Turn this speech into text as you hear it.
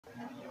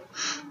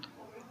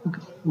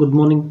Good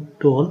morning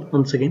to all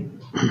once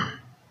again.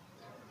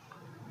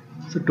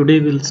 So today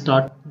we'll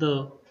start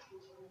the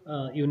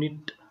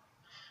unit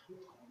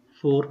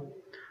 4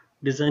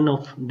 design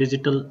of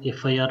digital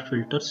FIR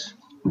filters.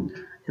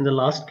 In the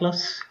last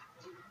class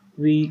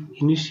we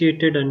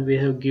initiated and we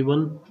have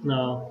given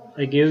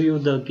I gave you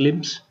the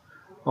glimpse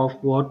of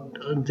what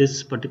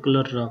this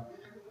particular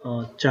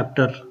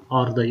chapter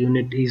or the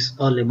unit is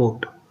all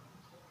about.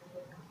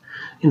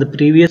 In the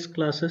previous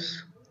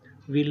classes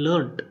we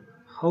learned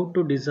how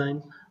to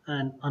design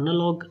an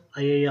analog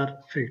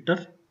IIR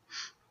filter.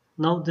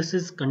 Now this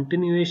is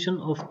continuation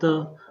of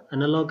the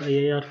analog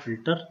IIR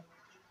filter,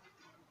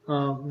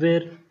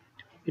 where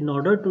in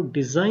order to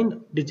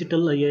design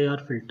digital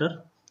IIR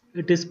filter,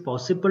 it is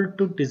possible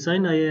to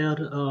design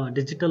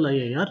digital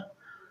IIR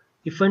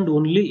if and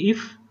only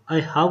if I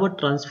have a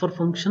transfer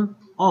function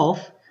of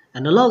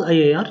analog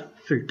IIR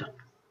filter.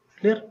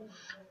 Clear?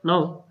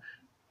 Now,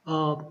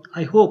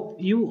 I hope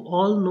you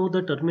all know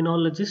the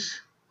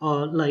terminologies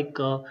like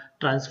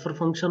transfer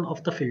function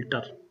of the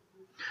filter.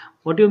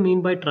 What do you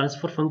mean by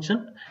transfer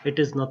function? It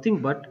is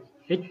nothing but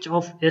h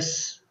of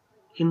s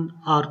in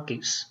our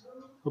case.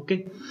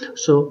 Okay,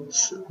 so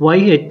why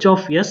h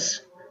of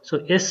s? So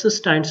s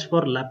stands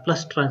for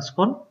Laplace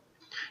transform.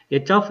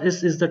 H of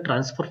s is the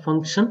transfer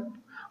function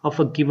of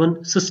a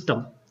given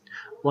system.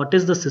 What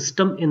is the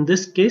system in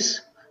this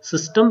case?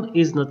 System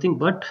is nothing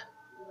but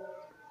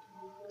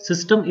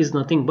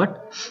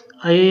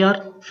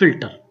IIR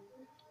filter.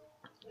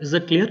 Is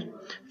that clear?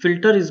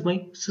 Filter is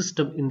my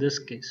system in this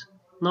case.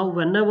 Now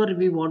whenever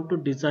we want to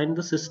design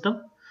the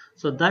system,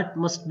 so that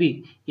must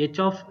be h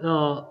of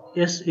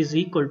s is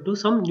equal to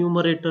some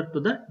numerator to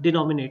the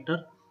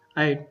denominator,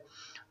 and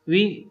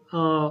we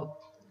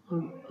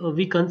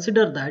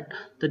consider that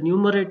the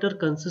numerator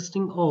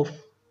consisting of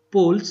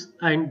poles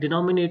and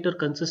denominator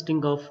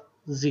consisting of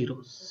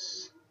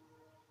zeros.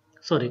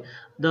 Sorry,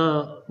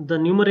 the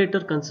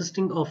numerator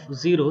consisting of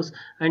zeros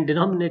and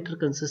denominator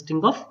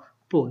consisting of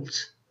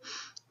poles.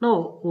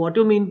 Now, what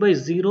do you mean by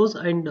zeros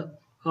and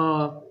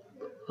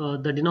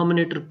the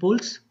denominator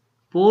poles?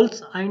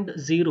 Poles and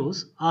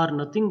zeros are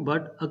nothing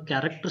but a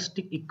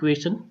characteristic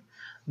equation,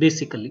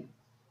 basically,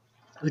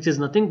 which is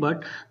nothing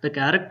but the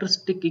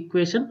characteristic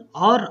equation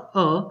or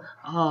a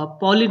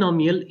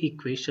polynomial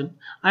equation.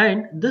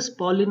 And this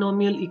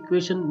polynomial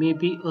equation may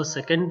be a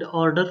second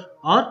order,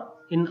 or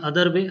in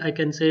other way I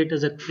can say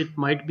it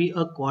might be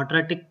a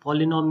quadratic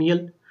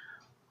polynomial,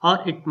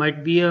 or it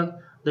might be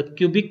the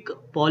cubic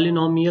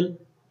polynomial.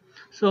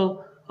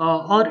 So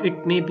or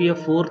it may be a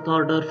fourth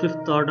order,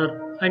 fifth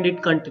order, and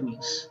it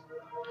continues.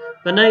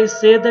 When I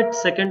say that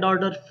second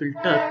order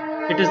filter,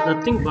 it is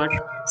nothing but,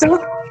 So,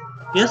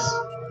 yes.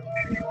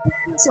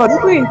 sorry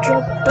to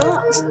interrupt. So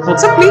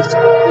Okay, please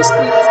share your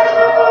screen.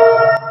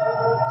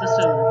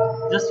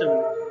 just a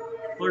minute,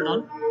 hold on.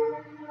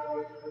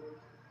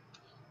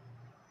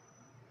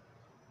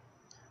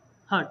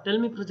 Tell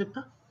me,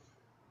 Prajakta.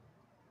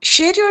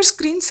 Share your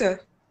screen, sir.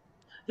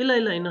 ಇಲ್ಲ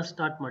ಇನ್ನ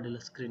start ಮಾಡಿಲ್ಲ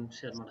screen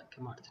share ಮಾಡಕ್ಕೆ.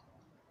 ಮಾಡ್ತೀನಿ.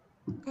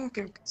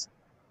 Okay, okay.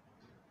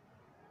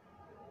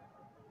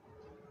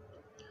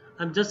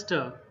 I'm just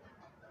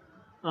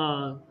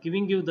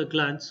giving you the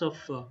glance of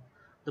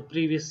the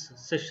previous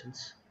sessions.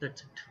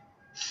 That's it.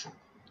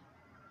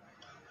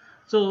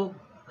 So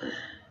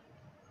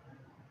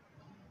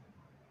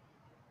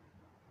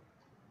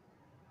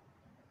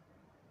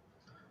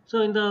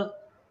So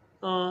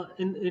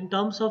in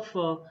terms of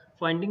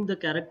finding the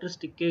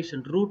characteristic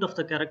equation, root of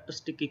the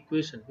characteristic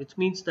equation, which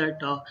means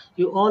that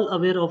you all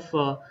aware of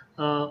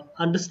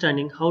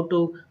understanding how to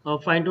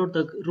find out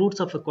the roots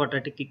of a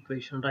quadratic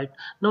equation, right?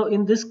 Now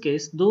in this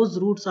case, those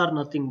roots are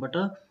nothing but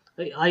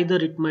either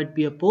it might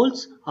be a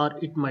poles or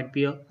it might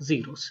be a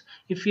zeros.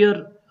 If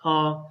you're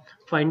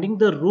finding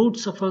the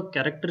roots of a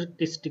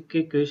characteristic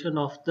equation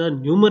of the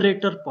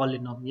numerator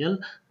polynomial,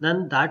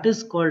 then that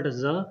is called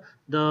as a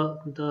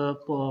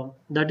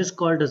that is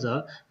called as a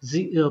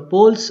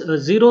poles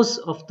zeros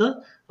of the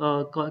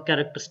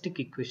characteristic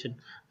equation.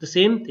 The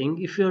same thing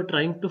if you are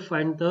trying to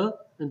find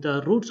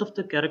the roots of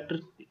the character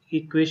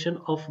equation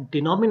of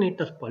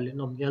denominator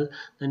polynomial,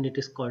 then it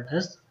is called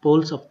as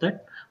poles of that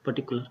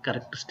particular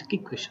characteristic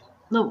equation.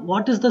 Now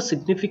what is the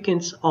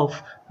significance of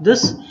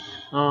this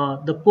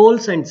the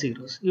poles and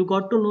zeros? You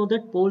got to know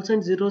that poles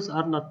and zeros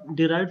are not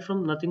derived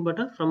from nothing but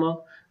from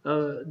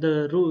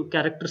the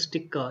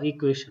characteristic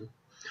equation.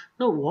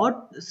 Now what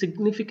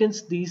significance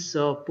these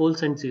poles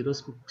and zeros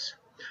makes?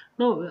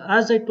 Now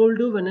as I told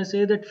you, when I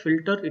say that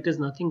filter, it is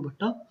nothing but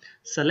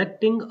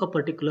selecting a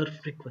particular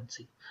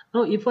frequency.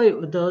 Now if I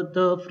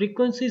the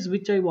frequencies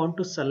which I want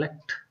to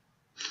select,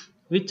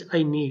 which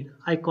I need,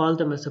 I call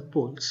them as a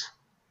poles,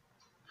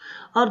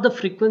 or the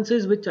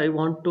frequencies which I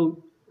want to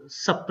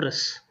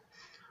suppress,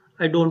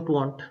 I don't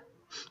want,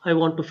 I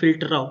want to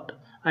filter out,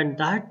 and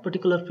that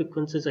particular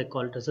frequencies I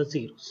call it as a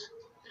zeros.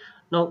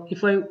 Now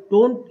if I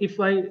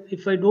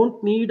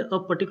don't need a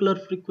particular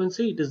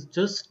frequency, it is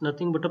just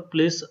nothing but a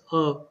place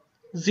a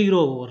zero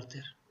over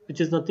there,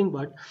 which is nothing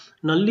but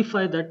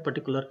nullify that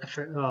particular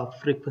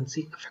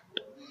frequency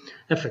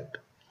effect.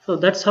 So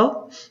that's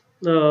how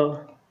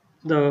the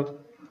the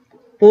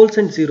poles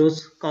and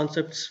zeros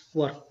concepts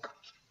work.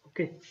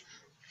 Okay.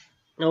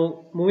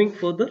 Now moving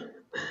further,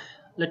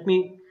 let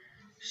me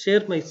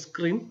share my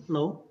screen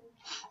now.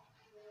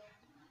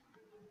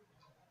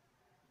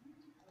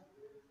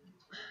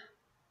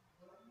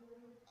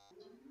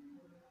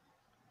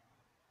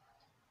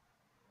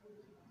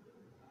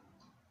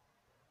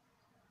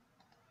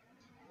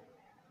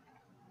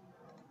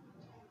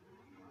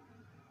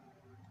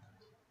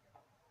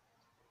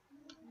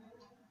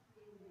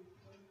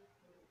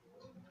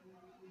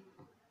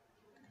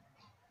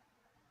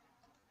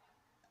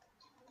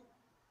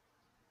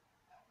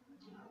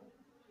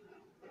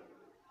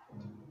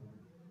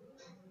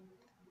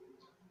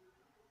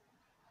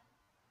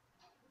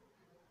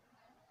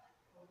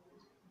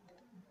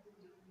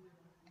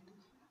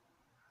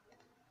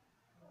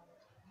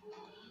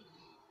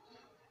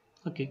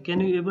 Okay, can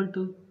you able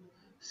to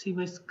see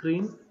my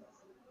screen?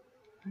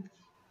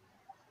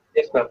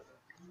 Yes, ma'am.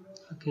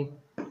 Okay.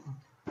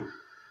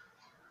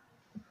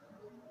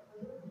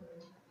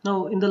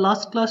 Now, in the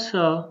last class,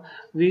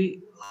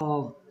 we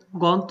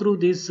gone through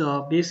these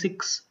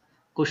basics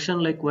question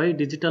like why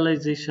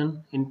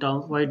digitalization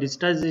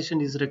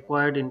is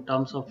required in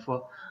terms of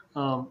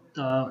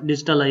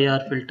digital IR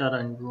filter,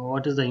 and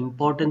what is the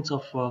importance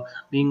of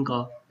being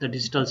the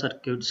digital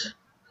circuits.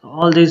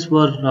 All these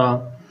were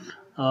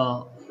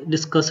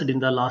discussed in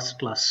the last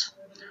class.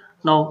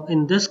 Now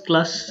in this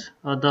class,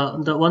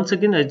 the once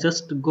again I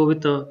just go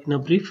with in a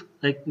brief,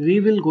 like we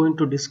will going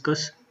to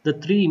discuss the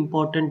three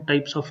important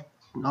types of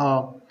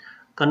uh,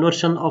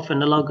 conversion of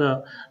analog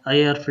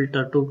IR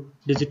filter to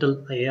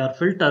digital IR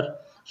filter.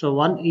 So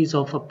one is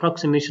of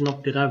approximation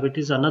of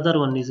derivatives, another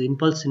one is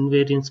impulse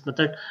invariance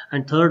method,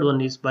 and third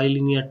one is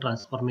bilinear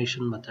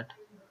transformation method.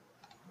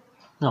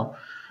 Now,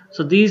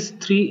 so these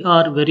three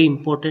are very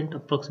important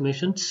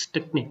approximations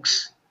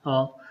techniques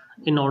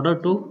in order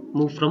to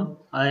move from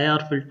IR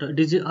filter,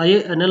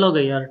 analog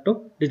IR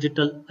to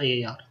digital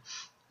IIR.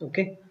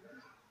 Okay.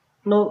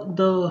 Now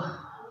the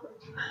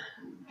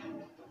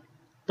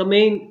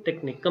main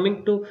technique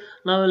coming to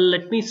now,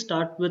 let me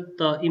start with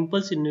the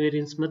impulse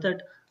invariance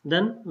method.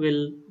 Then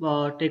we'll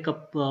take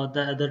up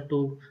the other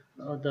two,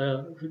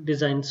 the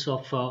designs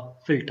of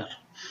filter.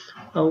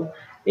 Now,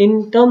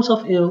 in terms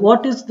of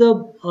what is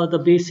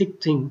the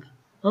basic thing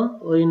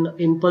in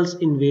impulse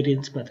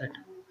invariance method,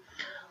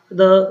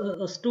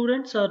 the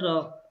students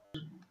are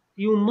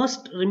you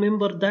must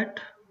remember that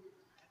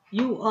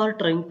you are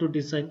trying to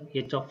design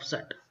h of z.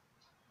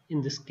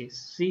 In this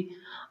case, see,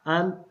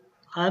 i'm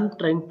I'm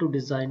trying to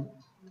design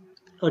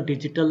a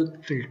digital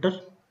filter.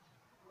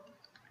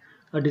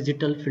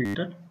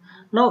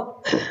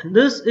 Now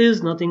this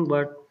is nothing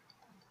but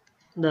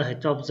the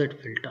h of z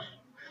filter.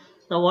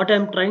 Now what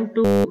I'm trying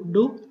to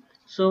do,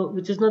 so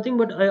which is nothing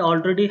but I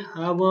already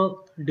have a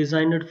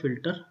designed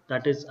filter,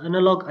 that is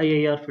analog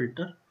IIR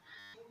filter.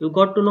 You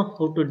got to know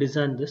how to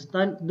design this.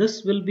 Then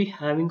this will be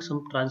having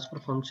some transfer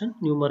function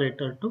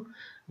numerator to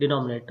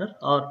denominator,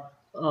 or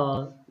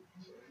uh,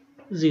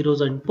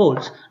 zeros and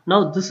poles.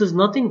 Now this is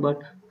nothing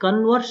but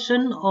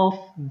conversion of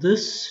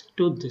this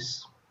to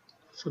this.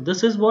 So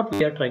this is what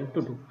we are trying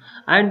to do,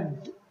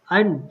 and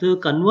the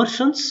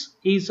conversions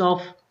is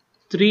of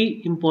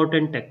three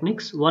important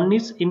techniques. One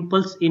is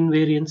impulse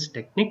invariance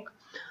technique,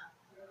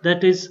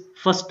 that is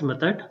first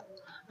method,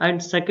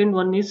 and second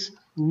one is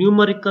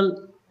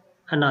numerical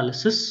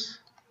analysis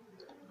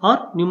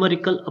or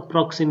numerical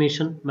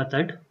approximation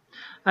method,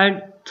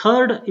 and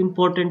third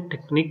important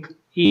technique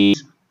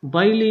is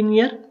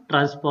bilinear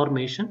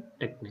transformation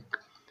technique,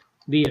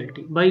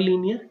 BLT,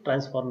 bilinear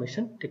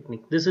transformation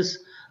technique.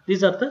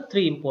 These are the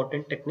three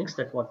important techniques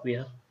that what we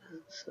are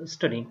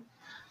studying.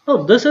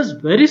 Now this is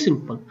very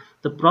simple.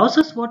 The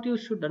process what you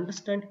should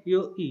understand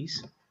here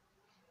is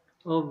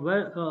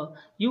where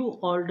you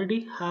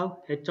already have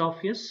h of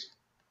s.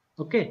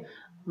 Okay.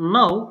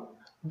 Now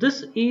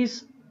this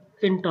is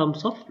in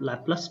terms of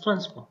Laplace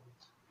transform.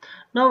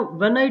 Now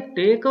when I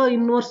take a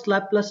inverse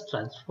Laplace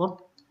transform,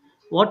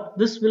 what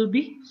this will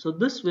be, so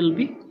this will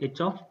be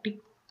h of t,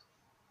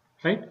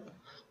 right?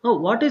 Now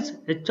what is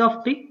h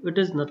of t? It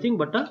is nothing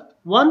but a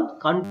one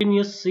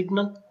continuous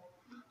signal,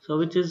 so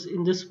which is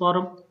in this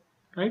form,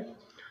 right?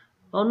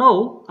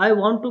 Now I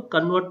want to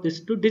convert this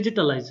to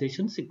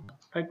digitalization signal,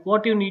 right?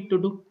 What you need to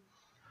do,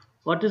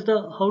 what is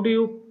the, how do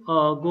you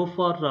go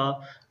for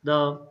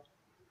the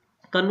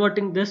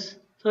converting this?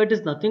 So it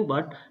is nothing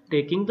but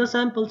taking the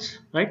samples,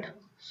 right?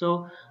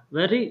 So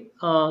very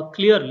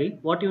clearly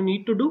what you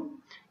need to do,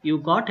 you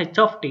got h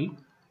of t,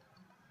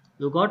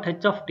 you got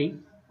h of t.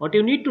 What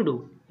you need to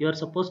do, you are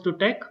supposed to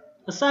take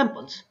the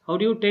samples. How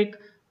do you take?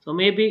 So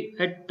maybe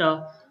at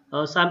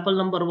sample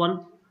number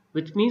 1,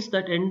 which means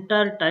that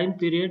entire time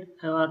period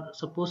are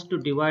supposed to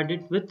divide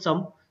it with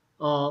some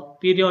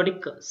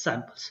periodic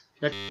samples.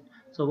 That,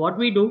 so what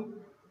we do,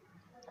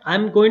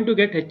 I'm going to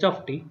get h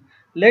of t.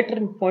 Later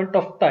in point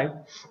of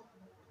time,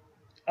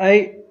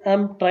 I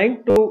am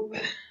trying to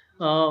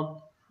uh,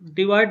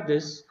 divide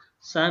this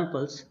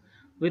samples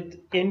with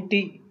nt,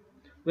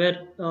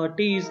 where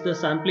t is the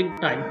sampling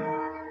time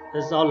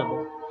is all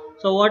about.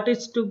 So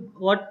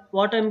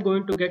what I'm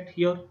going to get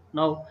here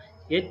now,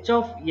 h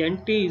of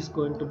nt is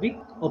going to be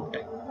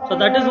obtained. So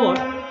that is what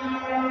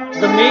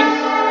the main.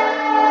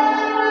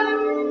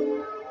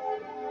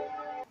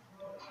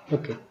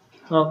 Okay.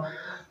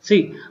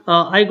 See,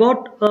 I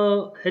got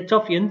h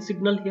of n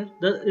signal here.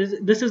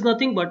 This is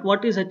nothing but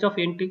what is h of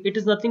nt? It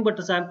is nothing but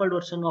a sampled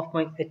version of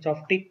my h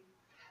of t.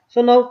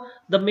 So now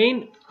the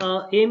main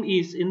aim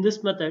is in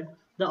this method,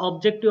 the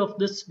objective of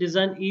this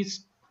design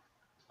is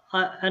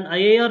an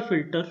IIR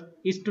filter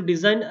is to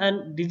design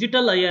an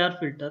digital IIR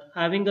filter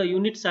having a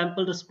unit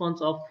sample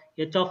response of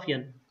h of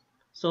n.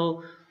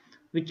 So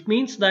which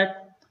means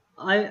that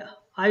I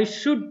I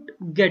should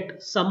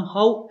get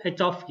somehow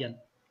h of n.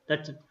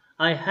 That's it.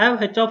 I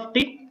have h of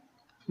t.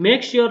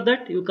 Make sure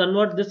that you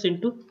convert this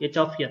into h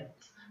of n.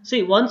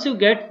 See, once you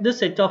get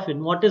this h of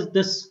n, what is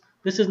this?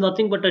 This is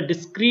nothing but a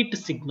discrete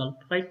signal,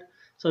 right?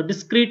 So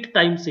discrete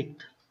time signal.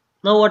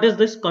 Now what is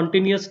this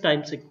continuous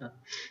time signal?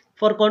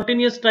 For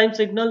continuous time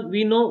signal,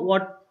 we know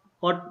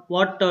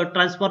what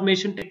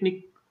transformation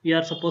technique we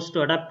are supposed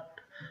to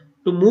adapt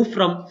to move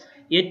from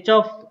h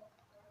of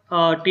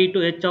t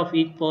to h of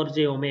e power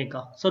j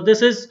omega. So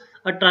this is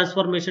a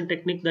transformation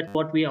technique that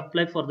what we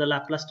apply for the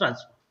Laplace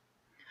transform.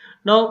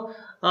 Now,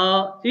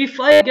 if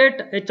I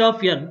get h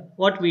of n,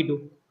 what we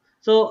do?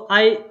 So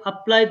I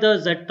apply the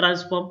z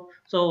transform.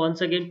 So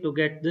once again, to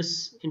get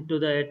this into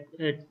the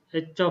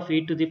h of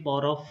e to the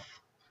power of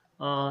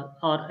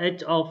or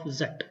h of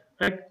z,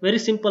 right? Very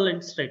simple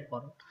and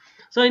straightforward.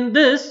 So in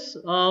this,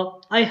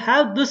 I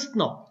have this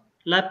now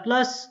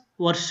Laplace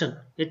version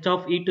h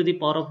of e to the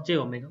power of j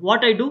omega.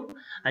 What I do?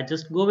 I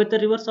just go with the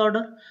reverse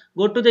order,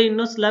 go to the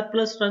inverse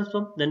Laplace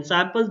transform, then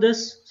sample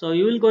this. So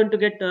you will going to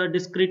get a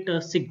discrete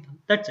signal.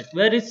 That's it.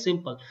 Very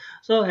simple.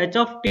 So h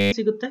of t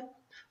sigutte.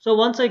 So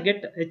once I get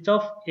h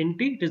of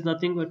nt, it is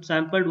nothing but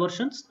sampled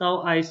versions. Now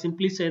I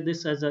simply say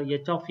this as a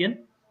h of n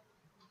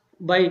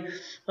by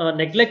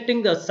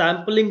neglecting the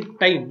sampling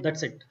time.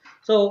 That's it.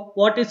 So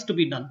what is to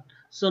be done?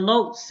 So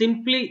now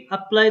simply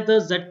apply the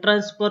z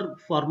transfer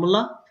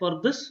formula for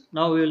this.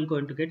 Now we will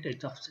going to get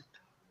h of z.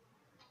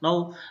 Now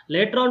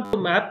later on to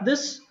map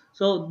this,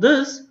 so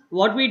this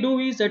what we do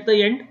is at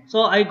the end,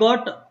 so I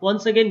got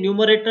once again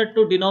numerator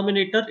to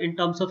denominator in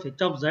terms of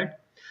h of z.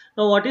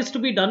 Now what is to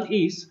be done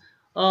is,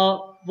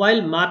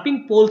 while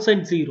mapping poles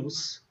and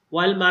zeros,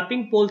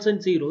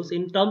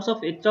 in terms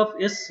of h of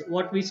s,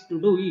 what we used to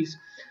do is,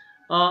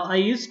 I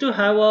used to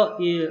have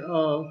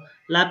a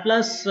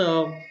Laplace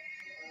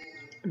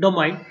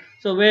domain.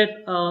 So where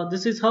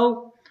this is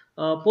how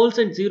poles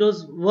and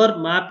zeros were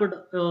mapped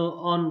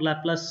on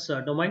Laplace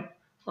domain.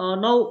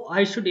 Now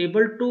I should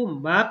able to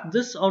map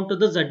this onto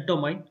the z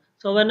domain.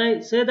 So when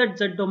I say that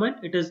z domain,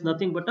 it is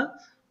nothing but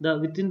the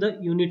within the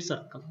unit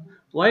circle.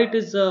 Why it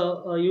is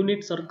a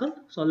unit circle?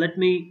 So let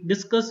me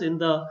discuss in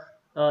the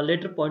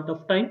later point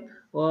of time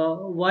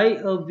why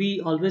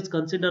we always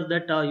consider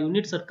that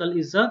unit circle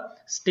is a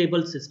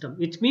stable system,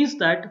 which means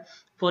that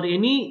for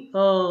any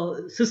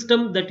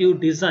system that you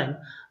design,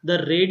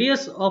 the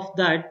radius of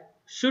that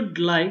should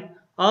lie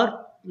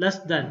or less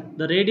than,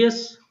 the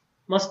radius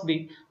must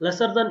be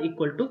lesser than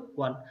equal to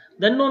 1.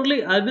 Then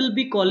only I will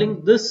be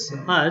calling this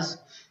as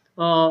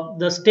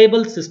the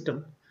stable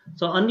system.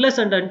 So unless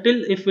and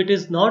until if it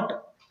is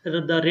not,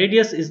 the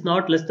radius is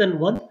not less than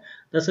 1,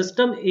 the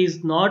system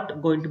is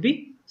not going to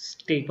be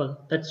stable.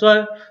 That's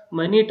why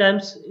many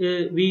times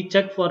we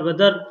check for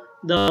whether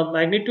the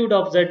magnitude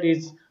of z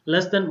is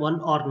less than 1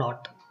 or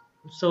not.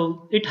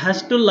 So it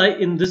has to lie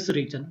in this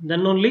region,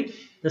 then only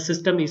the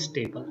system is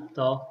stable,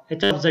 the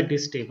h of z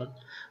is stable.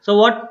 So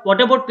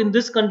what about in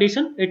this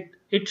condition?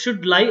 It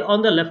should lie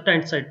on the left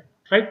hand side,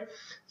 right?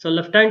 So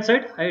left hand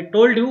side, I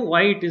told you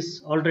why it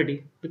is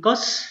already,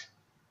 because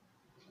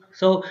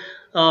so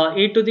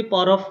e to the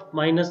power of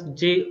minus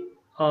j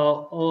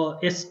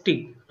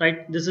st,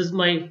 right? This is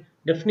my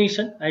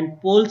definition. And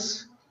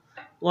poles,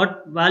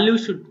 what value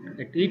should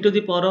get? E to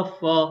the power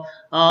of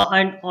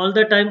and all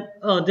the time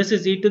this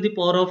is e to the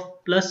power of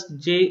plus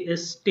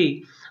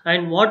jst.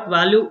 And what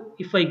value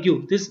if I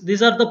give this?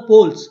 These are the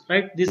poles,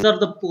 right? These are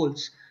the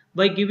poles.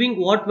 By giving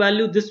what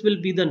value, this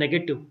will be the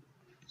negative.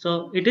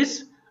 So it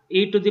is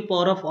e to the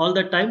power of all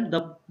the time,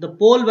 the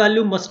pole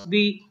value must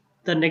be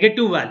the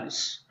negative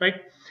values,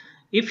 right?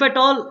 If at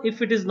all,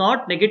 if it is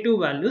not negative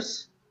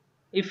values,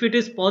 if it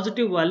is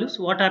positive values,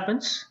 what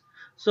happens?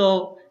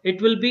 So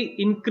it will be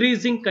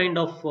increasing, kind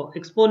of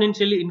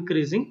exponentially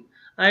increasing.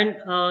 And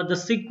the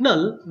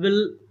signal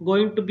will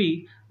going to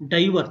be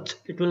diverge,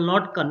 it will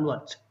not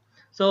converge.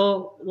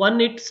 So when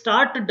it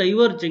start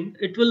diverging,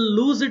 it will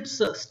lose its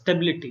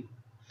stability.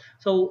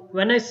 So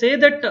when I say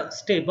that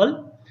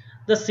stable,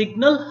 the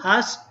signal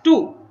has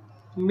to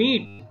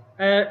meet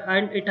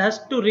and it has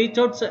to reach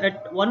out. So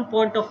at one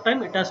point of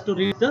time, it has to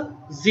reach the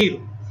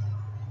zero.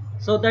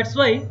 So that's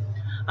why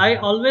I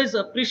always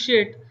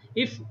appreciate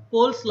if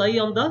poles lie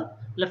on the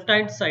left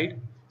hand side,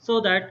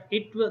 so that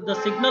the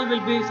signal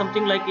will be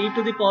something like e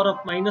to the power of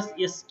minus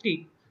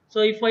st. So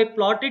if I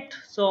plot it,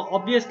 so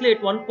obviously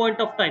at one point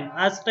of time,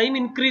 as time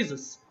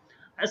increases,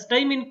 as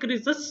time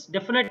increases,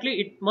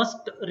 definitely it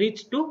must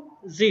reach to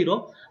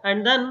 0,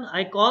 and then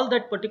I call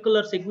that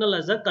particular signal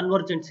as a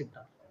convergent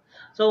signal.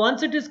 So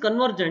once it is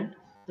convergent,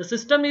 the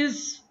system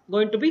is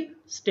going to be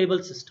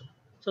stable system.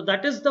 So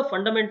that is the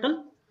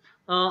fundamental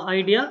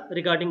idea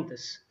regarding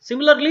this.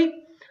 Similarly,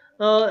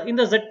 in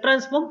the Z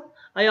transform,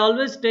 I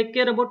always take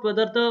care about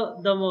whether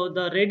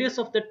the radius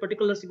of that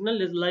particular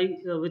signal is lie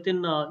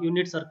within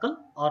unit circle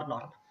or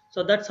not.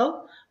 So that's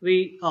how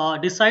we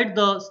decide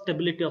the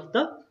stability of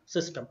the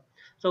system.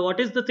 So what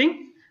is the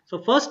thing? So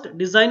first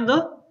design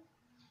the,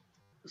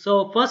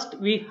 so first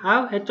we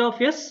have h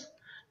of s,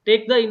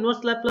 take the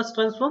inverse Laplace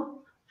transform,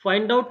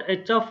 find out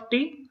h of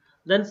t,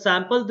 then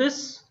sample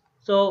this.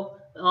 So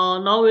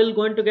now we're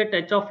going to get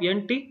h of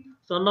nt.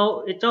 So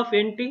now h of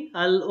nt,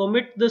 I'll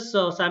omit this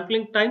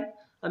sampling time.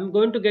 I'm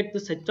going to get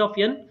this h of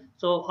n.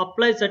 So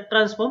apply z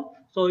transform.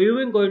 So you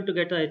are going to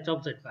get a h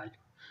of z value.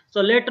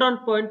 So later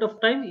on point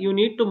of time, you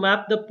need to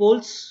map the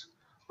poles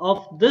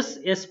of this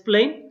s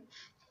plane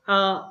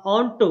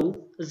onto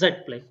z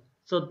plane.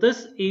 So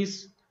this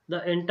is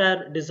the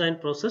entire design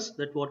process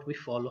that what we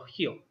follow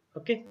here.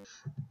 Okay,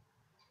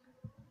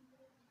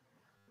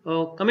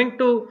 coming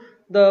to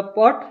the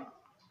part,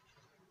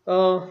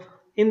 uh,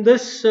 in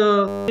this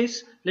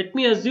case, let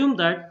me assume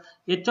that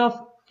h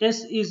of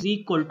s is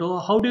equal to,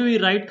 how do we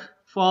write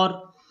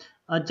for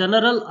a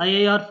general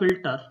IIR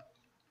filter,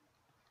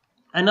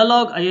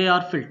 analog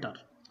IIR filter?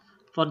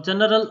 For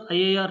general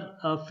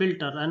IIR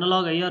filter,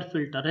 analog IIR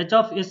filter, h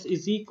of s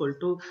is equal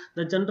to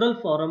the general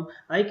form.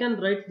 I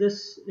can write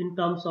this in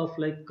terms of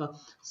like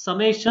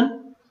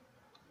summation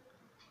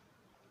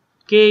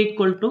k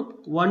equal to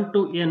 1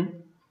 to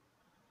n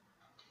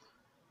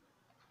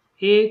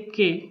a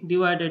k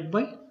divided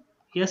by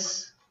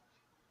s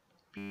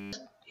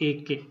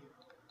a k.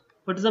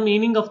 What is the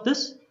meaning of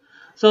this?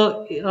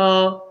 So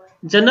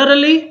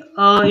generally,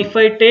 if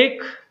I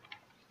take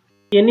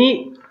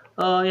any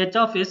h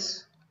of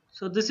s,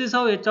 so this is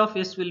how h of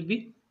s will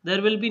be.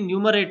 There will be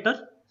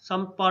numerator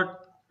some part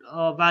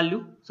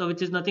value, so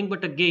which is nothing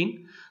but a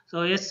gain.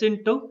 So s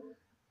into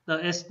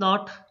the s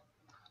naught,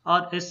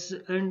 or s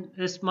and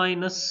s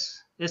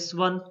minus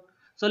s1.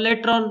 So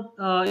later on,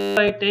 if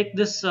I take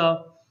this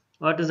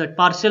what is that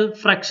partial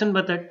fraction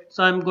method,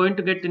 so I'm going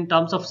to get in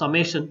terms of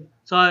summation.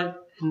 So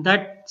in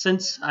that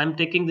sense, I'm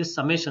taking this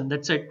summation,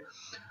 that's it.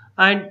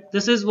 And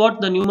this is what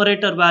the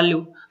numerator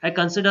value, I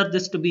consider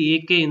this to be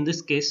ak in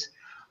this case,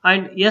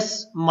 and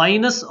s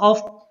minus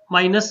of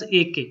minus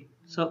ak.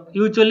 So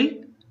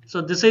usually,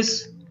 so this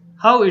is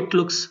how it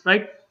looks,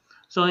 right?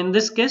 So in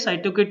this case, I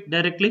took it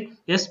directly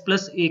s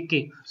plus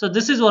ak. So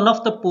this is one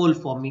of the pole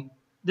for me.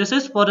 This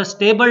is for a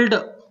stabled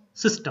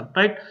system,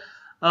 right?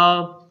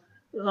 uh,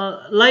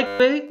 like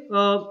way,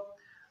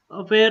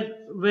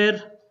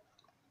 where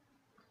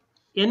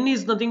n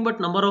is nothing but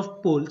number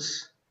of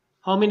poles.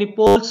 How many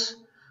poles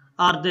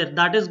are there,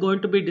 that is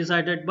going to be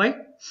decided by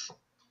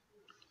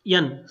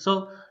n.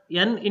 So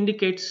n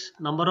indicates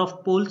number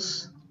of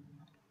poles.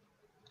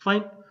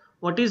 Fine.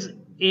 What is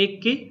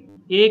ak?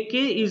 Ak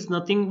is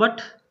nothing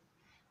but,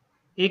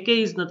 ak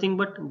is nothing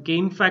but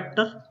gain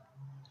factor.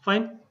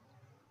 Fine.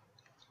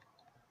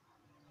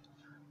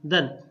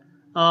 Then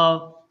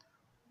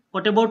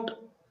what about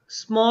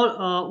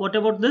small, what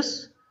about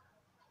this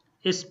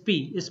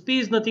sp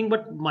is nothing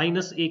but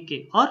minus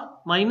ak, or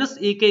minus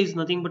ak is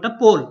nothing but a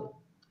pole.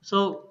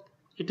 So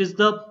it is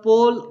the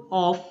pole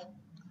of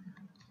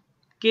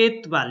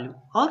kth value,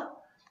 or,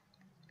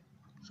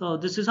 so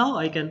this is how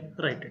I can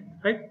write it,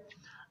 right?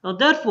 Now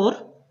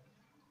therefore,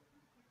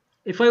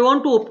 if I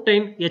want to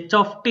obtain h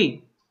of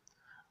t,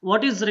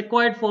 what is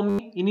required for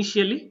me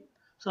initially?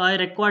 So I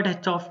required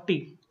h of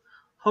t.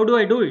 How do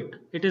I do it?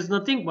 It is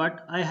nothing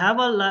but, I have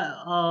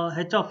a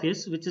h of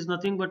s, which is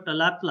nothing but a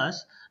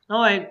Laplace.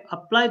 Now I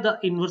apply the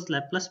inverse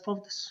Laplace for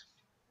this,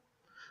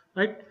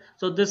 right?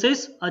 So this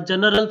is a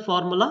general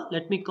formula.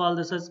 Let me call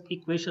this as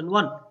equation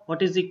 1.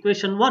 What is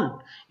equation 1?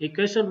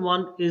 Equation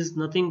 1 is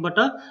nothing but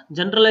a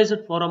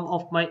generalized form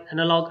of my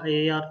analog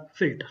IIR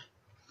filter.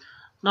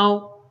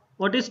 Now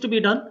what is to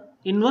be done?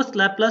 Inverse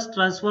Laplace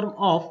transform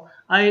of,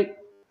 I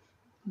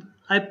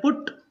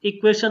put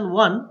equation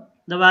 1,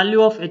 the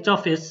value of h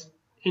of s,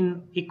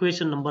 in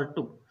equation number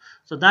 2.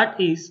 So that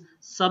is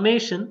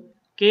summation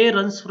k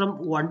runs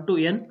from 1 to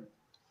n,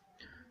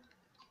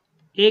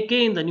 ak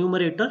in the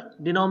numerator,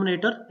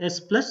 denominator s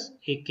plus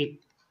ak.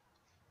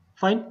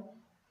 Fine.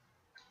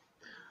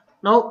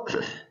 Now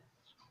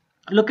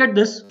look at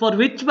this, for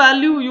which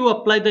value you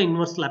apply the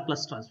inverse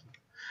Laplace transform.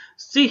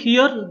 See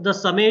here, the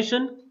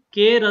summation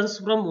k runs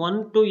from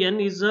 1 to n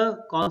is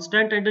a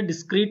constant and a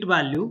discrete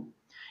value.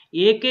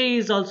 Ak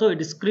is also a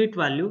discrete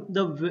value.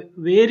 The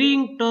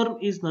varying term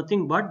is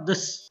nothing but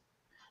this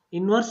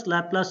inverse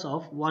Laplace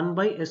of 1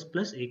 by s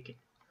plus ak,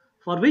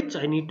 for which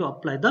I need to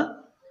apply the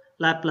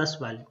Laplace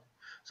value.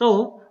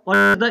 So what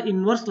is the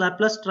inverse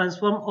Laplace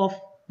transform of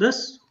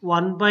this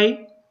 1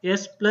 by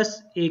s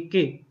plus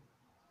ak?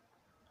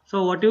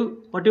 So what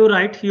you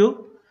write here?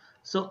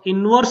 So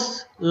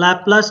inverse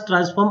Laplace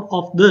transform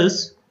of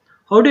this,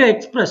 how do you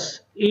express?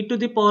 E to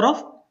the power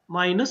of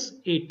minus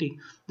at.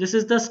 This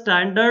is the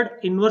standard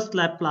inverse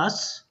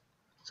Laplace.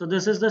 So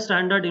this is the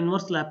standard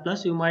inverse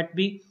Laplace. You might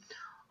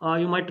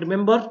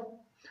remember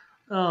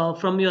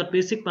from your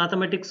basic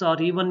mathematics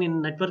or even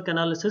in network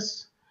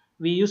analysis,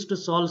 we used to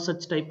solve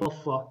such type of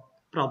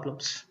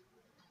problems.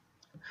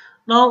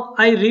 Now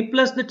I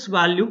replace its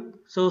value.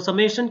 So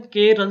summation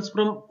k runs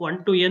from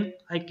 1 to n.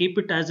 I keep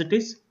it as it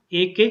is.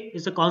 Ak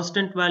is a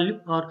constant value,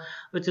 or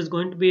which is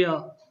going to be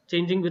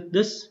changing with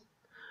this.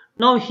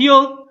 Now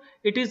here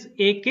it is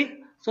ak,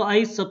 so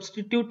I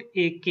substitute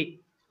ak.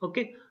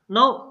 Okay.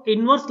 Now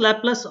inverse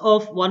Laplace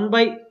of 1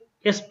 by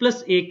s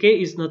plus ak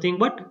is nothing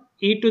but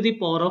e to the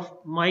power of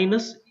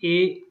minus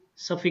a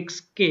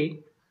suffix k.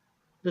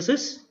 This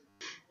is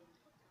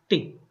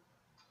t,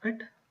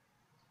 right?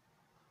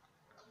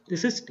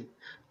 This is t.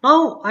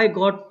 Now I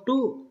got to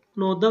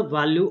know the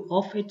value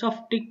of h of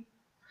t.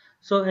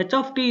 So h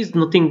of t is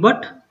nothing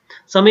but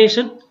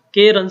summation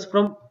k runs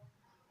from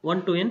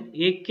 1 to n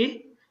ak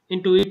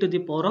into e to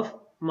the power of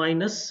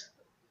minus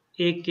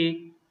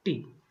akt.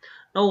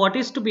 Now what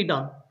is to be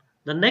done?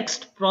 The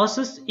next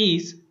process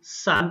is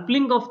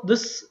sampling of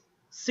this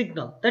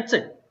signal. That's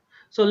it.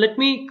 So let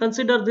me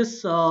consider this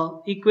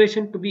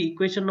equation to be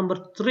equation number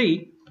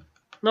 3.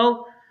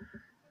 Now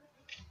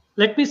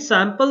let me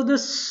sample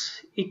this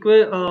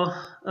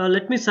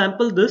let me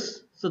sample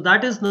this. So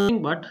that is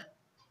nothing but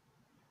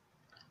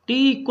t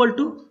equal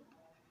to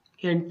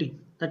nt.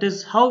 That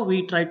is how we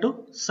try to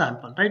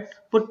sample, right?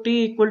 Put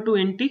t equal to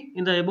nt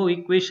in the above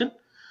equation.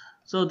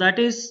 So that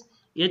is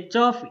h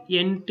of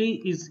nt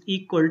is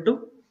equal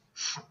to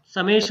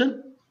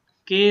summation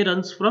k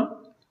runs from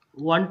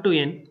 1 to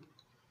n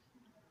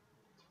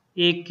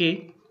ak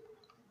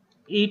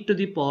e to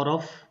the power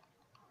of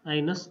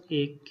minus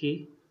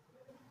ak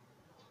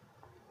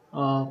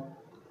uh,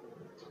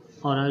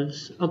 or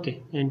else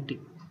okay nt.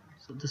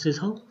 So this is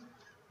how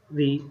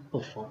we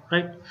perform,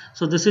 right?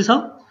 So this is how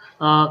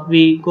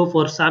we go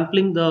for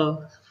sampling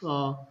uh,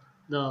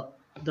 the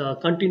the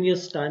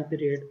continuous time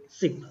period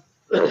signal.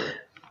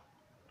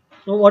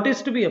 Now what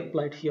is to be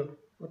applied here?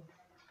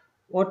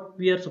 What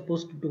we are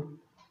supposed to do?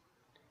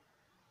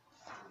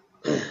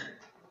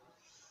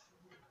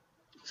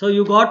 So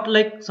you got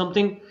like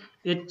something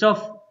h of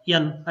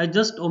n. I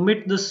just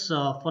omit this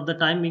for the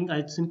timing.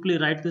 I simply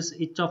write this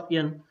h of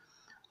n.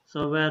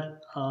 So where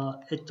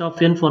h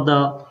of n, for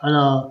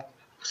the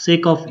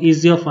sake of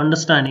easy of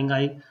understanding,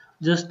 I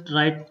just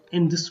write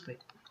in this way,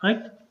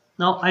 right?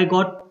 Now I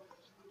got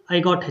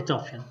h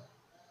of n.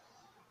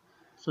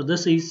 So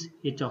this is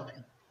h of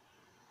n.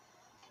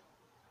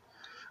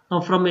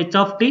 Now from h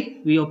of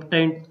t we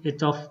obtained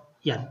h of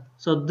n.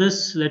 So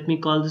this, let me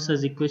call this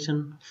as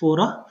equation 4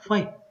 or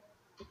 5.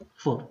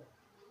 4.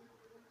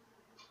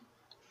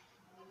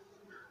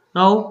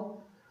 Now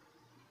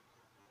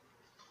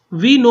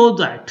we know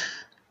that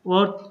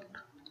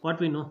what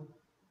we know,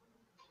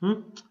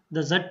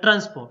 the Z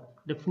transform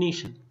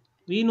definition.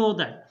 We know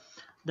that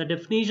the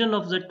definition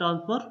of Z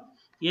transform,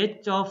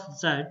 h of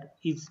z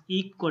is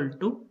equal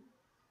to,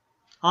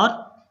 or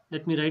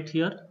let me write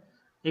here,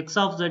 x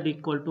of z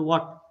equal to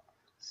what?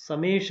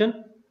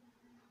 Summation,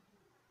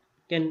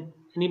 can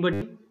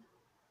anybody,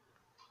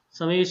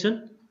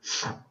 summation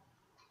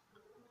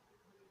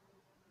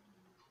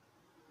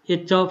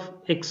h of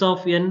x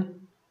of n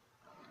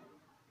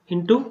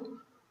into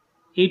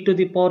e to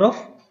the power of,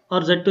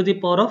 or z to the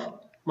power of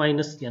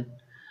minus n,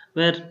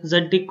 where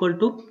z equal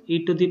to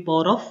e to the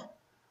power of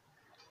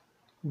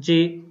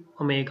j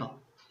omega,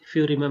 if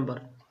you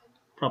remember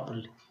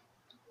properly,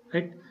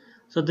 right?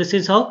 So this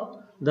is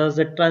how the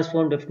Z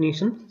transform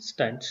definition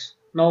stands.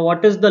 Now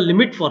what is the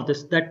limit for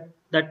this,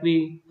 that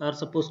we are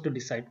supposed to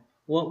decide?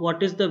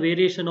 What is the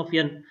variation of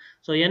n?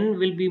 So n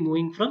will be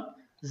moving from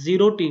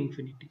 0 to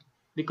infinity,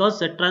 because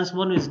Z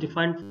transform is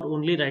defined for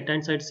only right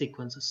hand side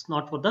sequences,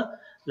 not for the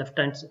left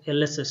hand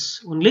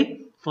LSS,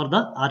 only for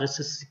the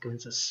RSS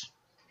sequences.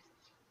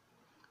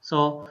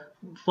 So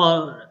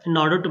for, in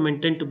order to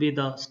maintain to be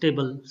the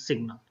stable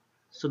signal,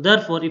 so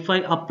therefore if I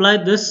apply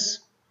this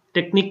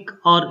technique,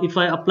 or if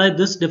I apply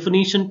this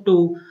definition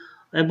to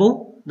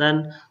above,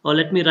 then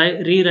let me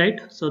rewrite.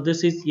 So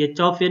this is h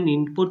of n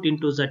input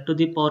into z to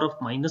the power of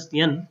minus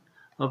n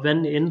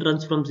when n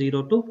runs from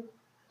 0 to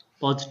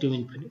positive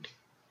infinity.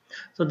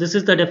 So this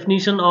is the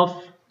definition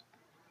of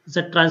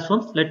Z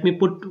transform. Let me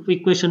put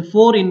equation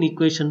 4 in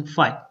equation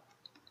 5.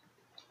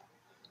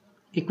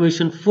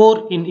 Equation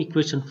 4 in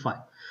equation 5.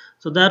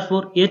 So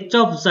therefore h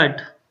of z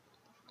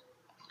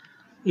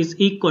is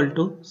equal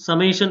to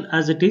summation,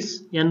 as it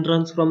is, n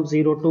runs from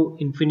 0 to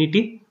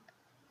infinity.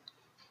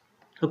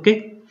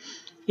 Okay,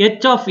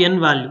 h of n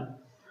value,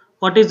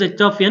 what is h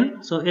of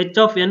n? So h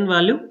of n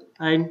value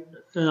and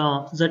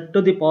z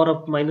to the power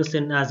of minus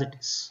n, as it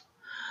is.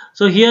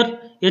 So here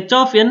h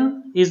of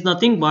n is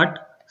nothing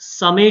but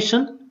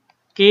summation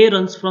k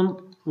runs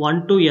from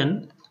 1 to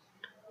n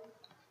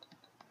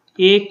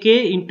ak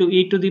into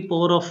e to the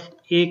power of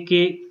ak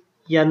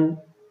n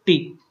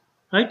t,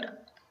 right?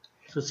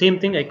 So same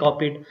thing I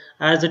copied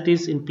as it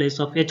is in place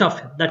of h of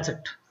n. That's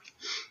it.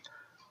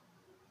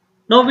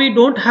 Now we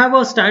don't have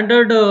a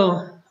standard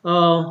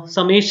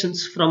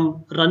summations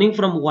from running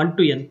from 1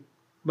 to n,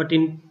 but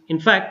in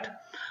fact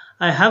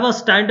I have a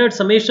standard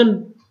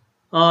summation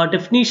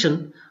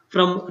definition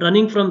from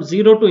running from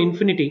 0 to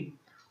infinity.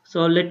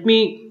 So let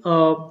me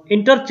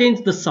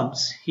interchange the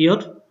sums here.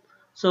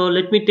 So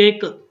let me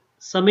take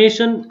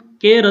summation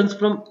k runs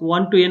from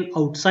 1 to n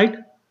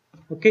outside.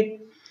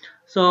 Okay,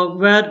 so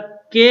where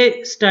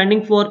k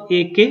standing for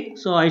ak,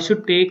 so I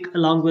should take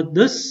along with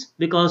this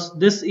because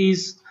this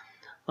is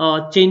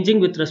changing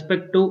with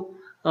respect to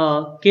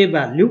k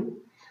value.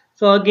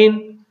 So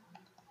again,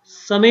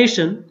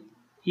 summation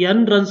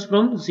n runs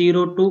from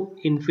 0 to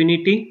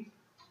infinity.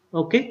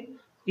 Okay,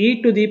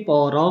 e to the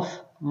power of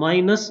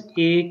minus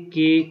a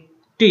k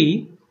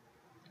t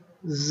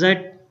z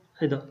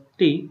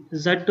t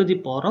z to the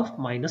power of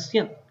minus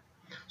n.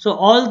 So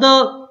all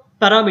the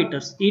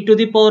parameters e to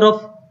the power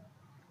of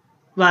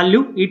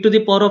value e to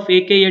the power of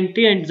aknt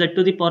and z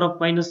to the power of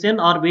minus n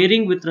are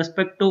varying with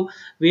respect to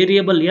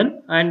variable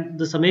n, and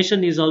the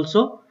summation is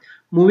also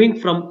moving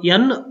from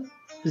n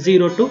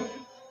 0 to.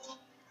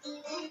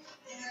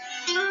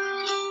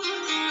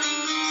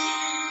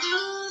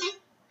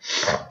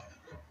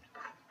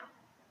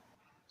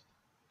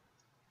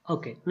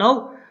 Okay,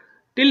 now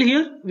till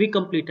here we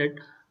completed,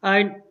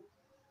 and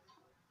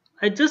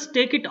I just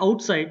take it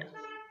outside.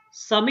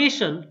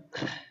 Summation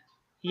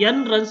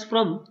n runs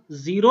from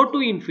 0 to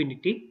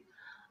infinity.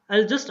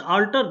 I'll just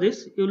alter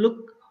this. You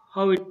look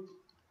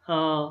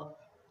uh,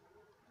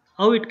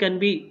 how it can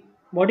be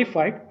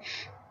modified.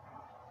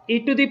 E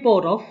to the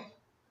power of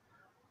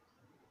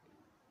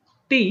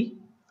t.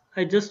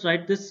 I just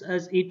write this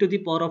as e to the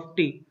power of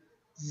t.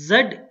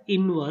 Z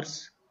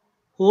inverse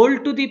whole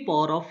to the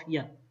power of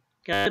n.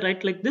 Can I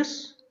write like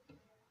this?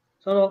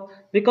 So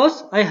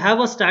because I have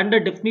a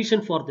standard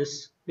definition for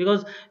this,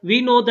 because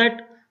we know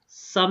that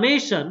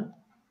summation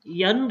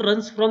n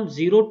runs from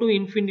 0 to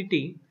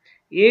infinity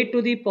a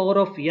to the power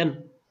of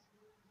n.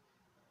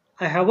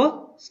 I have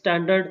a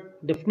standard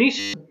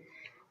definition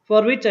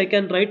for which I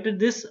can write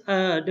this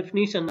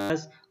definition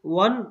as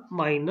 1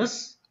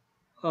 minus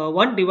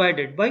 1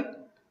 divided by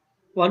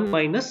 1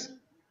 minus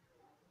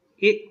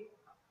a.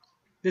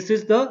 This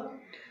is the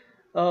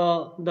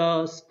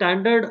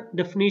standard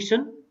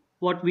definition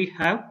what we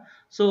have.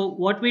 So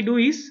what we do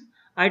is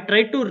I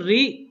try to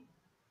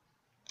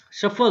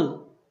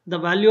reshuffle the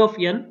value of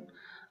n.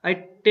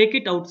 I take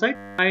it outside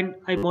and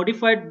I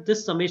modified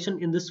this summation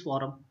in this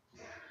form.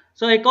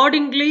 So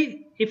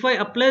accordingly, if I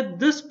apply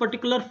this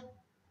particular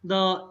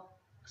the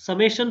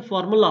summation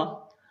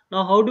formula,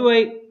 now how do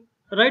I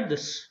write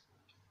this?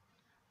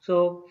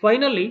 So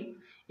finally,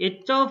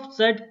 h of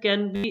z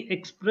can be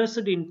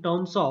expressed in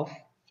terms of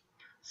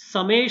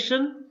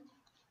summation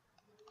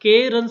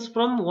k runs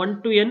from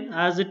 1 to n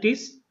as it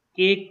is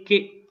ak.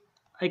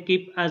 I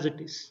keep as it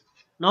is.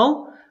 Now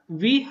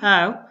we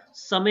have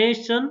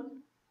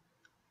summation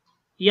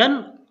n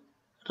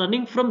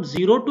running from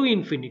 0 to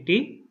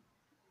infinity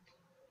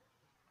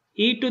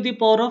e to the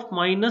power of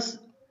minus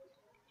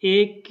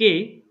ak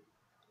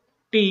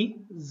t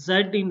z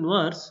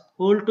inverse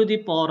whole to the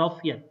power of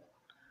n.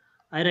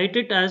 I write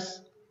it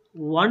as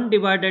 1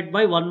 divided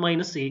by 1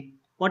 minus a.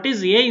 What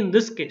is a in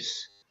this case?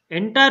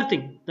 Entire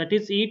thing, that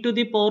is e to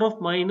the power of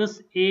minus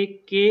a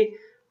k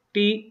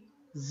t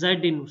z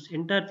inverse.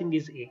 Entire thing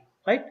is a,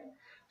 right?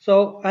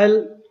 So I'll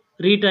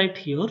rewrite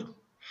here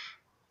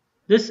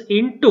this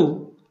into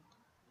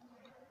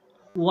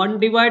 1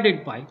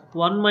 divided by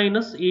 1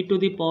 minus e to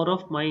the power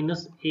of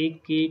minus a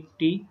k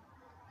t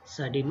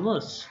z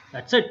inverse.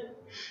 That's it.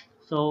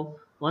 So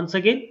once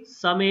again,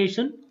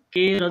 summation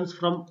k runs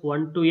from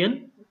 1 to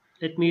n.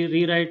 Let me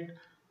rewrite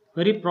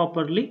very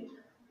properly.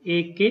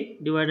 Ak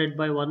divided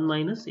by 1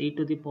 minus e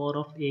to the power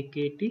of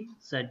akt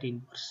z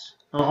inverse.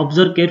 Now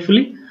observe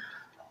carefully.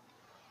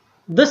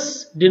 This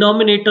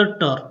denominator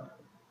term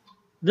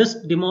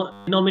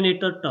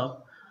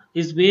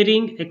is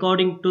varying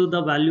according to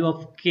the value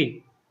of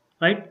k,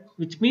 right?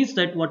 Which means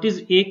that what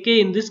is ak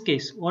in this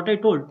case? What I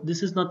told,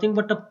 this is nothing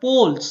but a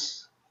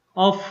poles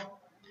of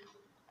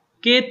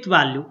kth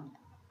value,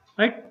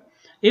 right?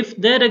 If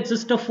there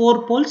exist a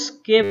 4 poles,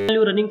 k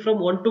value running from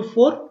 1 to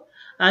 4,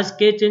 as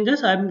k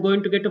changes I am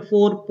going to get a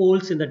 4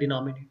 poles in the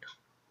denominator.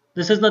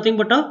 This is nothing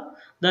but a,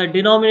 the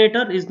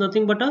denominator is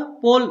nothing but a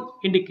pole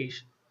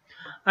indication,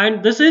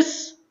 and this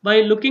is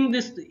by looking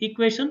this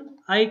equation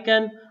I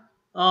can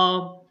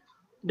uh,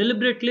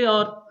 deliberately,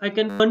 or I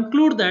can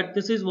conclude that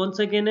this is once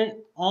again a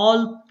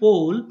all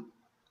pole.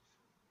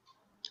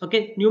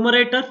 Okay,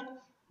 numerator,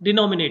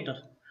 denominator.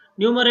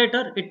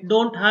 Numerator, it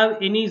don't have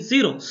any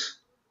zeros.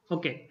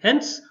 Okay,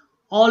 hence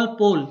all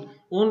pole,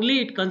 only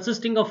it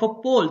consisting of a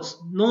poles,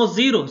 no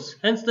zeros,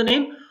 hence the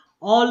name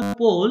all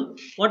pole.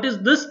 What is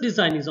this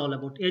design is all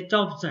about? H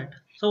of z.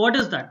 So what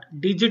is that?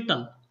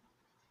 Digital.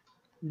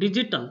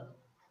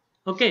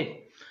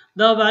 Okay,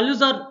 the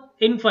values are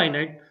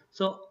infinite,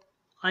 so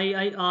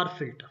IIR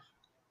filter.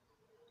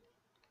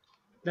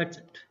 That's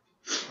it.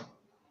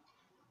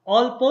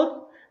 All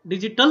pole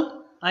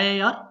digital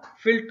IIR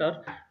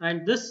filter,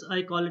 and this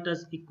I call it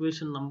as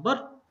equation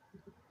number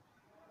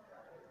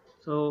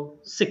so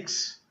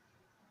 6.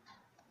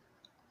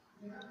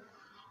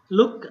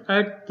 look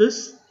at this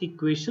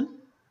equation.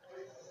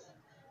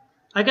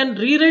 I can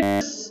rewrite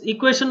this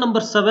equation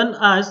number 7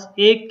 as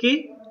ak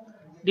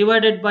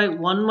divided by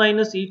 1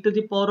 minus e to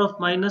the power of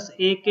minus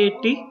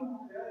akt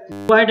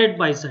divided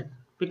by z,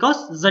 because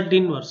z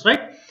inverse,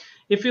 right?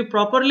 If you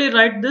properly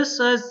write this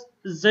as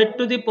z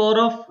to the power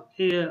of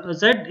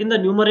z in the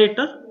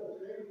numerator,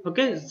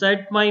 okay,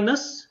 z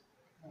minus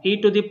e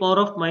to the power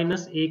of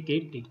minus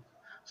akt.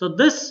 So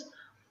this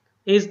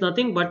is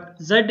nothing but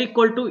z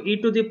equal to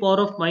e to the power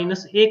of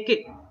minus ak.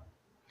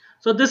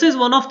 So this is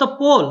one of the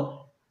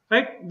pole,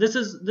 right? This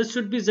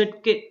should be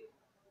zk.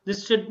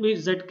 This should be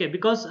zk,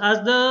 because as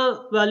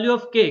the value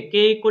of k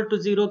equal to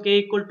 0, k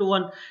equal to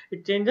 1,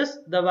 it changes,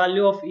 the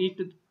value of e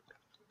to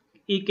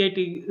ekt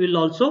will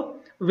also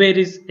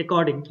varies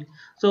accordingly.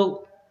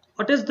 So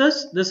what is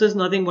this? This is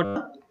nothing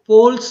but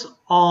poles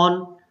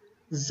on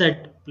z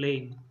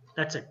plane.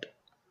 That's it.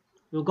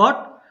 You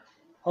got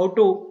how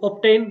to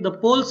obtain the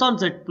poles on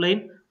z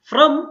plane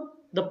from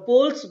the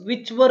poles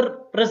which were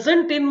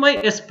present in my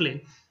s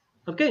plane.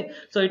 Okay,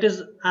 so it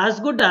is as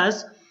good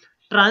as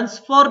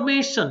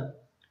transformation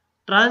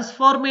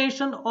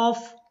of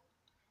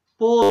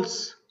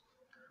poles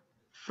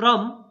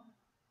from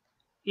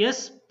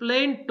s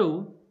plane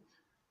to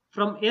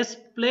from s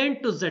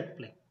plane to z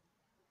plane.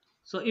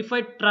 So if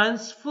I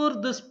transfer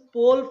this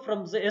pole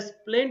from the s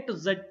plane to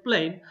z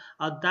plane,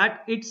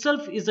 that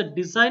itself is a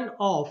design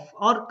of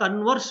or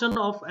conversion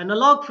of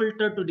analog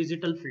filter to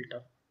digital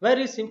filter.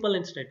 Very simple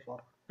and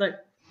straightforward. Right,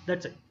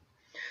 that's it.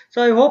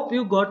 So I hope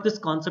you got this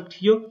concept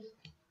here,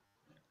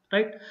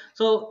 right?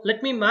 So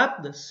let me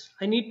map this.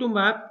 I need to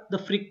map the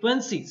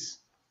frequencies.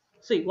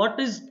 See what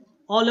is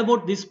all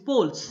about these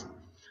poles.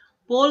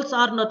 Poles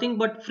are nothing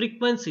but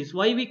frequencies.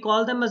 Why we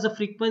call them as a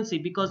frequency?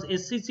 Because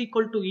s is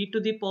equal to e to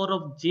the power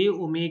of j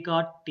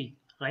omega t,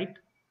 right?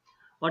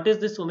 What is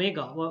this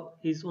omega? Well,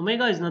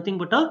 omega is nothing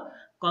but a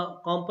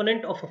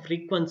component of a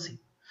frequency.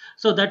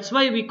 So that's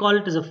why we call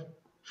it as a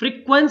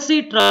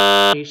frequency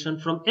transformation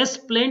from s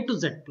plane to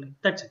z plane.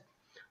 That's it.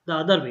 The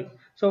other way.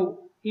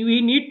 So we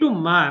need to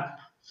map.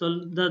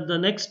 So the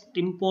next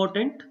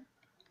important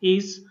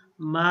is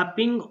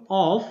mapping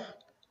of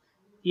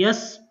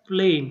s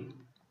plane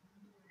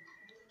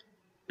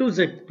to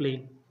z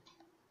plane,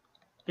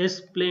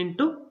 s plane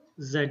to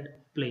z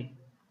plane.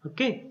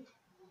 Okay,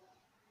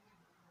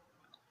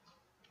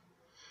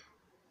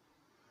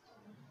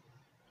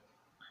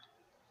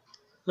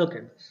 look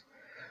at this.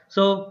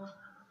 So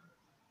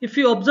if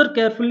you observe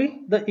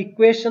carefully the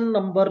equation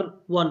number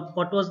 1,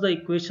 what was the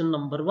equation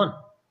number 1?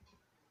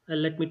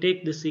 Let me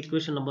take this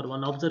equation number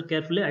 1. Observe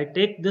carefully. I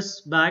take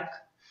this back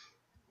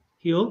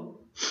here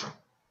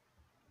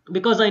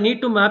because I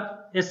need to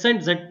map s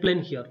and z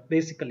plane here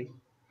basically.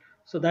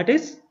 So that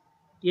is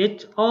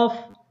h of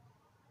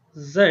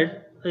z,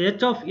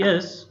 h of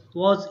s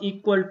was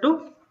equal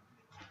to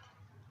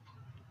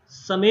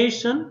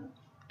summation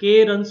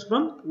k runs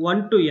from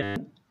 1 to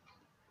n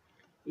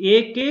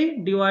ak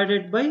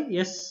divided by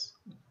s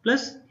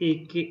plus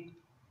ak.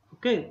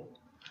 Okay,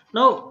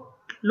 now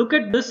look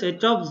at this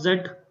h of z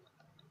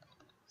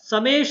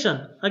summation.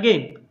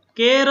 Again,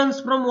 k runs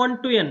from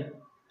 1 to n,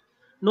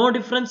 no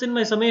difference in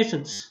my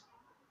summations.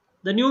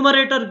 The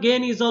numerator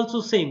gain is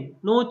also same,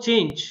 no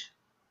change,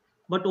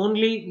 but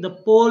only the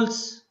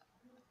poles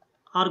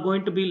are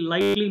going to be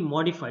lightly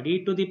modified,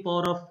 e to the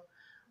power of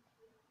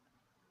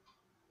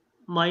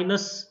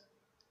minus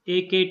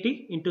akt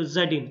into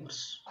z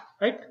inverse,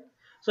 right?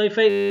 So if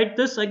I write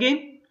this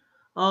again,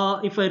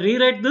 if I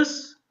rewrite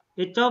this,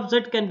 h of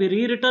z can be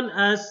rewritten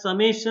as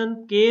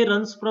summation k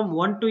runs from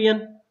 1 to n,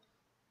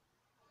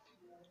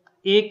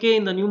 ak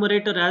in the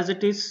numerator as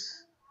it is,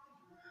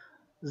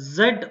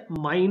 z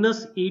minus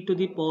e to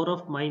the power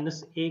of minus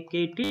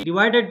akt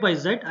divided by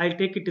z. I'll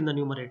take it in the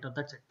numerator.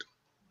 That's it.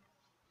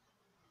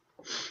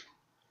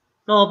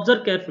 Now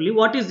observe carefully.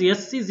 What is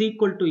S is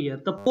equal to here?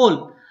 The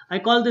pole. I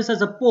call this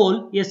as a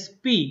pole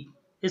SP.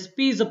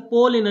 SP is a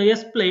pole in a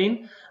S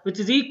plane which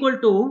is equal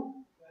to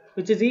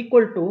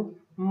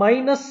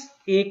minus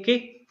AK.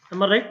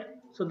 Am I right?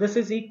 So this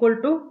is equal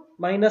to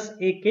minus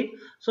AK.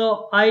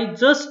 So I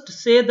just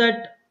say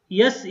that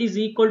S is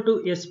equal to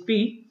SP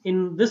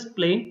in this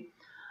plane,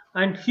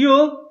 and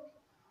here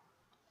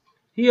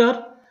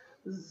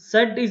z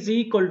is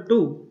equal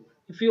to,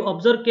 if you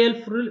observe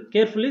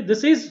carefully,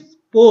 this is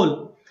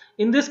pole.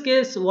 In this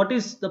case, what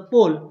is the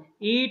pole?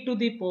 E to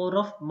the power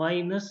of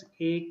minus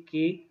ak,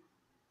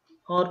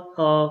 or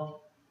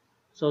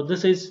so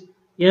this is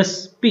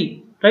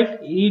sp, right?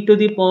 E to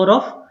the power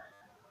of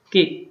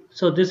k,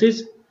 so this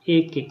is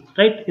ak,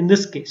 right? In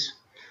this case,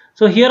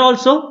 so here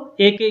also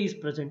ak is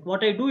present.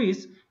 What I do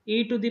is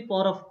e to the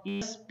power of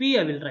sp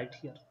I will write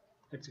here.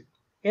 That's it.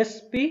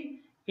 Sp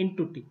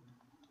into t.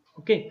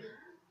 Okay,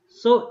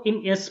 so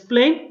in s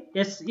plane,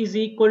 s is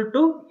equal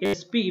to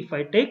sp. If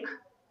I take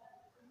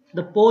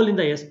the pole in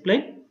the s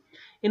plane,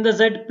 in the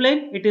z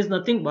plane it is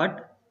nothing but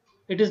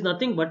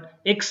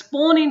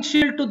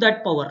exponential to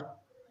that power,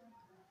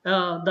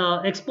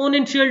 the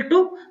exponential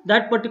to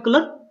that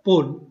particular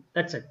pole.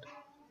 That's it.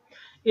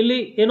 ಇಲ್ಲಿ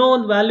ಏನೋ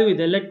ಒಂದು value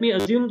ಇದೆ. Let me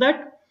assume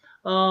that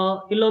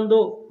ಇಲ್ಲೊಂದು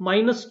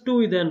 -2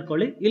 ಇದೆ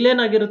ಅನ್ಕೊಳ್ಳಿ,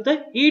 ಇಲ್ಲೇನಾಗಿರುತ್ತೆ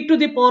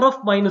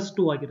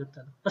e⁻⁻² ಆಗಿರುತ್ತೆ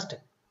ಅದು ಅಷ್ಟೇ.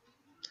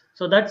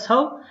 So that's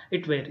how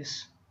it varies.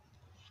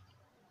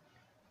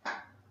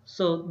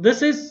 So this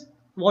is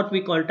what we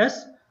call it as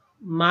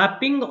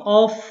mapping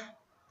of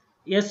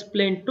S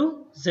plane to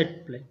Z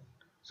plane.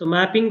 So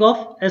mapping of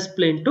S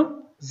plane to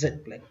Z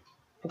plane.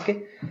 Okay.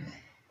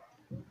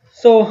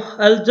 So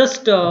I'll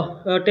just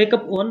take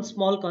up one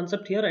small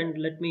concept here and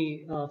let me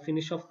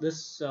finish off this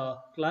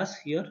class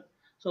here.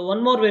 So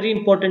one more very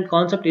important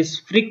concept is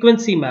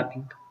frequency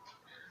mapping.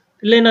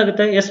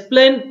 ಇಲ್ಲೇನಾಗುತ್ತೆ S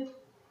plane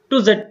to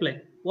Z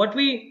plane. What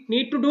we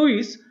need to do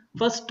is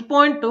first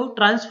point to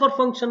transfer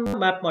function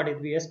map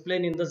ಮಾಡಿದ್ವಿ S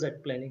plane ಇಂದ Z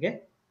plane ಗೆ.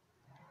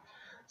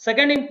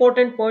 Second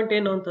important point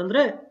ಏನು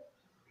ಅಂತಂದ್ರೆ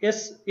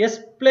S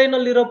plane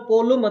ಅಲ್ಲಿರೋ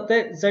pole ಮತ್ತೆ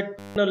Z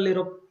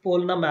ನಲ್ಲಿರೋ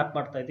pole ನ map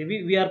ಮಾಡ್ತಾ ಇದೀವಿ.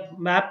 We are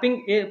mapping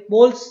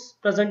poles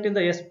present in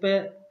the S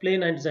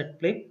plane and Z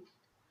plane.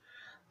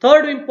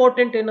 Third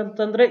important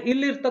ಏನಂತಂದ್ರೆ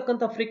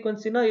ಇಲ್ಲಿರ್ತಕ್ಕಂಥ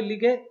ಫ್ರೀಕ್ವೆನ್ಸಿನ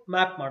ಇಲ್ಲಿಗೆ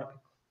ಮ್ಯಾಪ್ ಮಾಡಬೇಕು.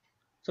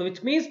 So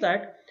which means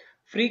that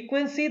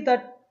frequency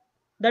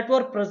that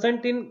were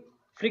present in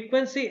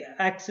frequency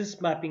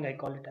axis mapping, I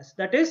call it as.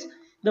 That is,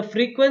 the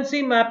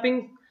frequency mapping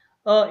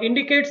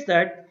indicates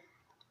that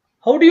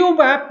how do you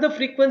map the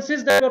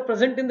frequencies that were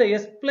present in the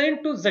S plane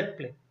to Z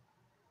plane.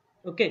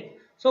 Okay,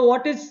 so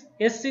what is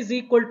S is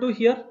equal to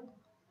here?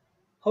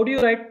 How do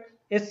you write?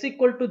 S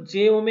equal to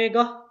j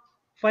omega.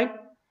 Fine.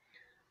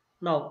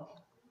 Now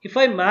if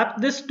I map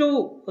this to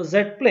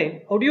Z plane,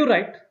 how do you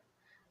write?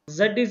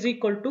 Z is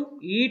equal to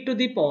e to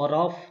the power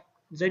of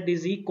Z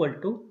is equal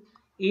to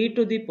e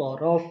to the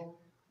power of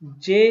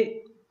j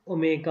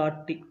omega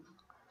t.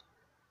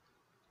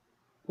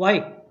 Why?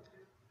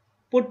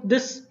 Put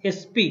this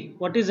SP.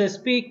 What is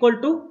SP equal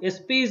to?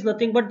 SP is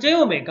nothing but j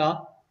omega.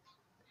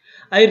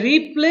 I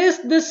replace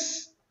this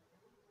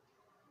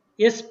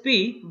SP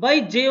by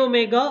j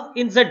omega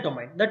in Z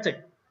domain. That's it.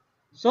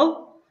 So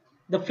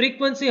the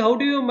frequency, how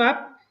do you map?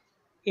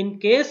 In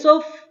case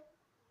of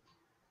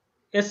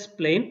S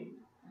plane,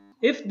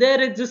 if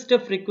there exists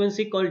a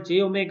frequency called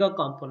j omega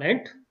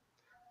component,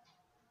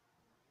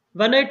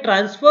 when I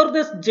transfer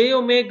this j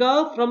omega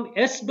from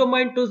S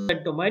domain to Z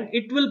domain,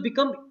 it will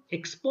become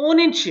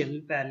exponential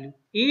value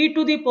e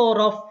to the power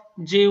of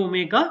j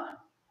omega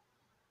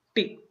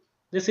t.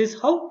 This is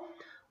how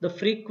the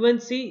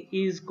frequency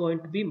is going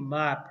to be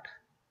mapped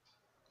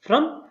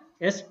from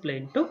S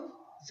plane to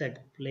Z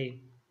plane.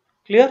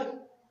 Clear?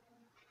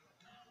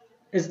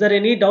 Is there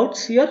any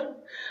doubts here?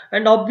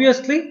 And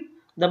obviously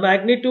the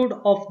magnitude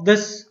of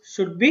this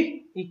should be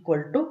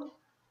equal to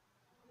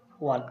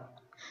 1.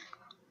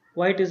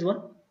 Why it is 1?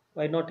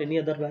 Why not any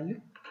other value?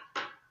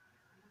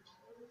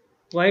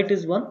 Why it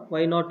is 1?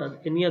 Why not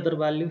any other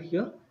value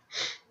here?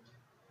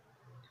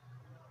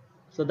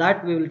 So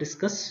that we will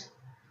discuss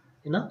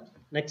in a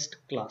next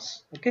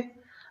class. Okay.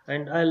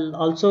 And I'll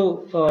also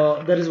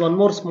there is one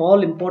more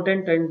small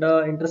important and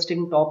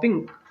interesting topic,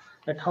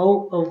 that how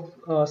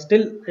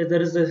still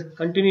there is a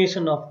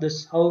continuation of this,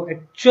 how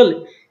actually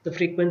the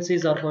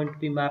frequencies are going to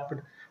be mapped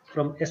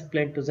from S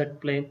plane to Z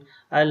plane.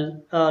 I'll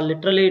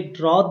literally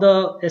draw the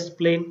S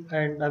plane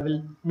and I will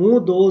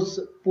move those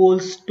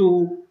poles to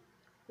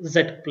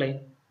Z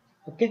plane.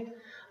 Okay.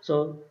 So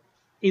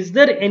is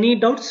there any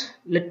doubts?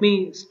 Let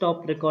me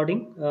stop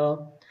recording.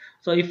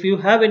 So if you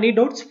have any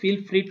doubts, feel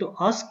free to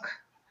ask.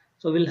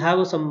 So we'll have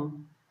some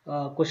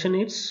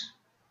questionnaires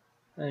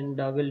and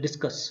we'll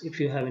discuss if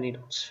you have any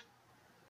doubts.